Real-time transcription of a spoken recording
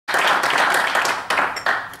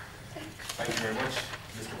Thank you very much,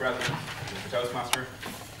 Mr. President, Mr. Toastmaster,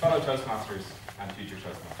 fellow Toastmasters, and future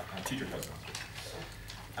Toastmasters.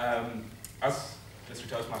 As Mr.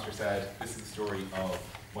 Toastmaster said, this is the story of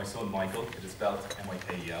my son Michael. It is spelled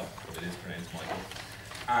M-I-K-E-L, but it is pronounced Michael.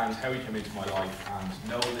 And how he came into my life. And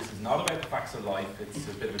no, this is not about the facts of life. It's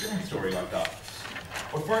a bit of a different story like that.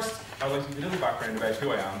 But first, I'd like to give you a little background about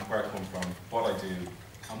who I am, where I come from, what I do,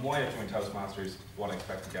 and why I joined Toastmasters, what I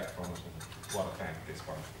expect to get from it, and what I found this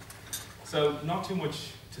far. So, not too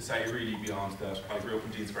much to say really beyond that. I grew up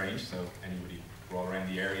in Dean's Grange, so anybody who are all around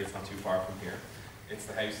the area, it's not too far from here. It's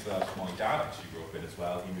the house that my dad actually grew up in as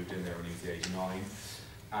well. He moved in there when he was the age of 9.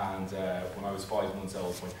 And when I was 5 months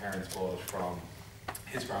old, my parents bought it from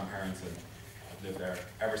his grandparents, and I've lived there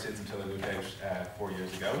ever since until I moved out 4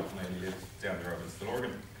 years ago, and I only lived down the road in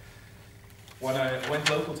Stillorgan. When I went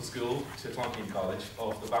local to school, to Clonkeene College,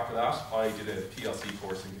 off the back of that, I did a PLC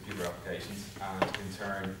course in computer applications, and in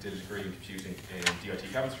turn did a degree in computing in DIT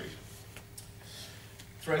chemistry.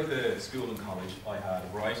 Throughout the school and college, I had a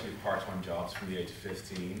variety of part-time jobs from the age of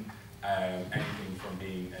 15, anything from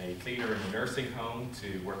being a cleaner in a nursing home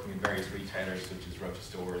to working in various retailers such as Rocha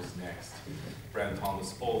Stores, Next, Brown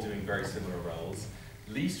Thomas, all doing very similar roles.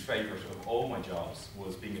 Least favourite of all my jobs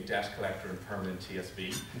was being a debt collector and permanent TSB.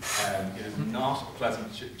 It is not a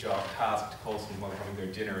pleasant task to call someone while having their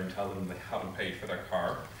dinner and tell them they haven't paid for their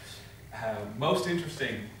car. Most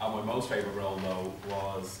interesting, and my most favourite role though,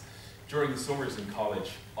 was during the summers in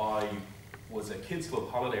college. I was a kids club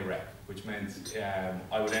holiday rep, which meant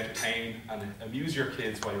I would entertain and amuse your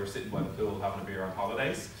kids while you were sitting by the pool having a beer on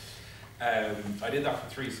holidays. I did that for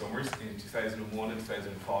 3 summers, in 2001 and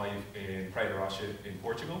 2005 in Praia da Rocha in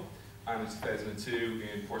Portugal, and in 2002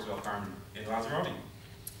 in Portugal Farm in Lanzarote.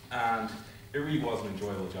 And it really was an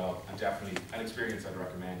enjoyable job, and definitely an experience I'd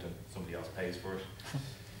recommend, and somebody else pays for it.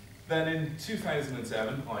 Then in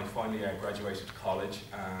 2007, I finally graduated college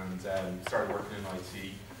and started working in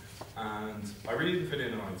IT. And I really didn't fit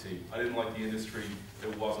in IT. I didn't like the industry,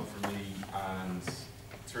 it wasn't for me, and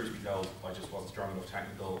truth to be told, I just wasn't strong enough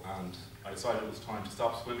technical, and I decided it was time to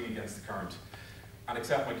stop swimming against the current and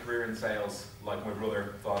accept my career in sales like my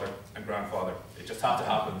brother, father, and grandfather. It just had to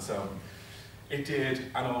happen, so it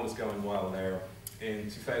did, and all was going well there. In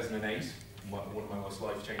 2008, one of my most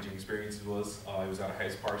life-changing experiences was I was at a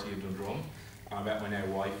house party in Dundrum, and I met my now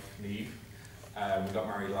wife, Neve. We got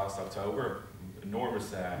married last October.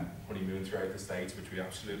 Enormous honeymoon throughout the States, which we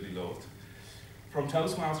absolutely loved. From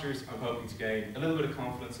Toastmasters, I'm hoping to gain a little bit of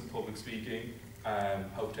confidence in public speaking,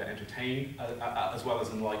 hope to entertain as well as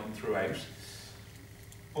enlighten throughout.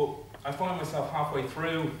 But I find myself halfway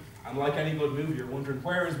through, and like any good movie, you're wondering,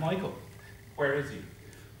 where is Michael? Where is he?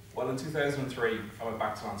 Well, in 2003, I went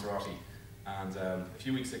back to Lanzarote, and a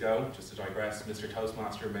few weeks ago, just to digress, Mr.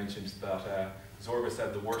 Toastmaster mentioned that Zorba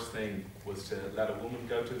said the worst thing was to let a woman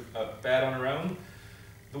go to bed on her own.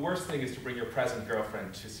 The worst thing is to bring your present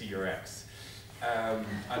girlfriend to see your ex.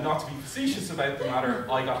 And not to be facetious about the matter,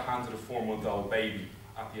 I got handed a 4-month-old baby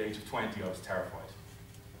at the age of 20. I was terrified.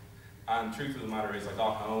 And truth of the matter is, I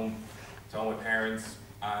got home, told my parents,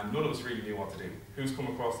 and none of us really knew what to do. Who's come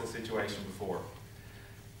across this situation before?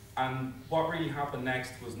 And what really happened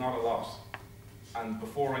next was not a lot. And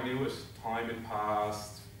before I knew it, time had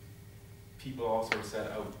passed. People all sort of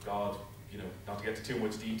said, oh God, you know, not to get to too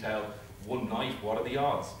much detail, one night, what are the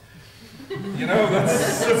odds? You know,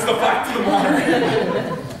 that's the fact of the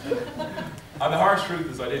matter. And the harsh truth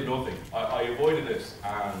is I did nothing. I avoided it,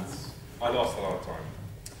 and I lost a lot of time.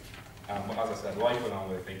 As I said, life went on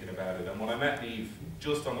with thinking about it. And when I met Neve,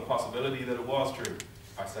 just on the possibility that it was true,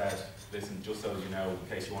 I said, listen, just so you know, in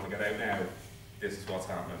case you want to get out now, this is what's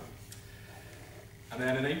happening. And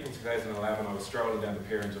then in April 2011, I was strolling down the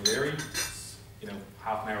pier in Deliri, you know,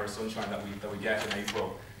 half an hour of sunshine that we get in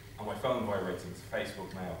April, and my phone vibrates, and it's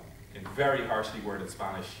Facebook mail, in very harshly worded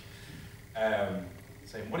Spanish,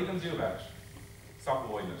 saying, what are you going to do about it? Stop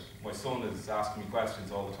avoiding it. My son is asking me questions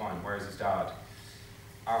all the time, where's his dad?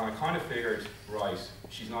 And I kind of figured, right,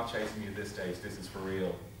 she's not chasing me at this stage, this is for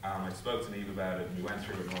real. And I spoke to Neve about it, and we went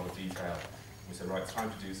through it in all the detail. We said, right, it's time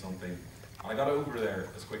to do something. And I got over there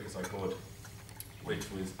as quick as I could, which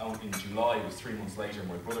was in July. It was 3 months later.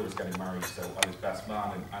 My brother was getting married, so I was best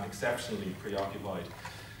man and exceptionally preoccupied.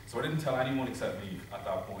 So I didn't tell anyone except me at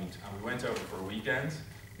that point, and we went over for a weekend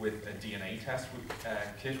with a DNA test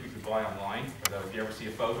kit we could buy online. Although if you ever see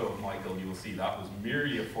a photo of Michael, you will see that was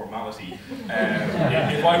merely a formality.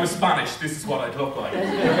 If I was Spanish, this is what I'd look like.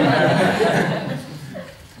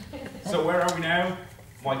 So where are we now?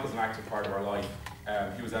 Michael's an active part of our life.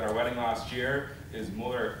 He was at our wedding last year. His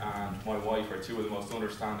mother and my wife are 2 of the most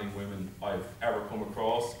understanding women I've ever come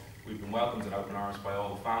across. We've been welcomed in open arms by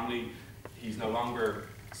all the family. he's no longer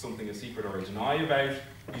something a secret or a deny about.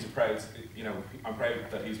 He's a proud, you know, I'm proud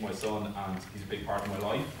that he's my son and he's a big part of my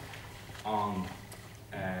life. On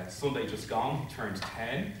Sunday just gone, he turned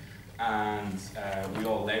 10, and we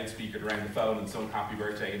all loudspeakered around the phone and sung happy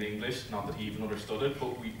birthday in English. Not that he even understood it,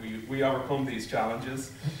 but we overcome these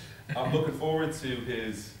challenges. I'm looking forward to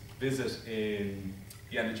his visit in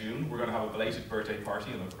the end of June. We're going to have a belated birthday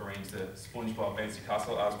party and I've arranged a SpongeBob bouncy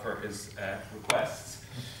castle as per his requests.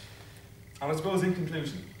 And I suppose in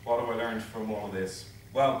conclusion, what have I learned from all of this?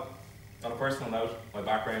 Well, on a personal note, my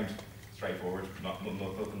background, straightforward,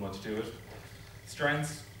 nothing much to it.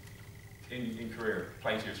 Strengths in career,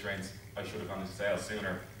 plenty of strengths. I should have gone into sales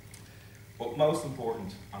sooner. But most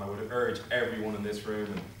important, and I would urge everyone in this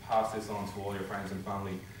room and pass this on to all your friends and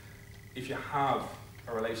family, if you have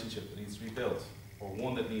a relationship that needs to be built or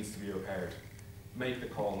one that needs to be repaired, make the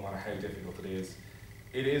call no matter how difficult it is.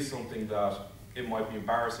 It is something that it might be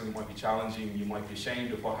embarrassing, it might be challenging, you might be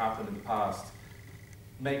ashamed of what happened in the past.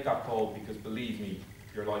 Make that call because believe me,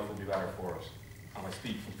 your life will be better for it. And I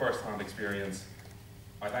speak from first-hand experience.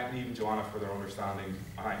 I thank Neve and Joanna for their understanding.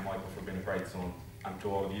 I thank Michael for being a great son. And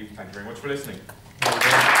to all of you, thank you very much for listening.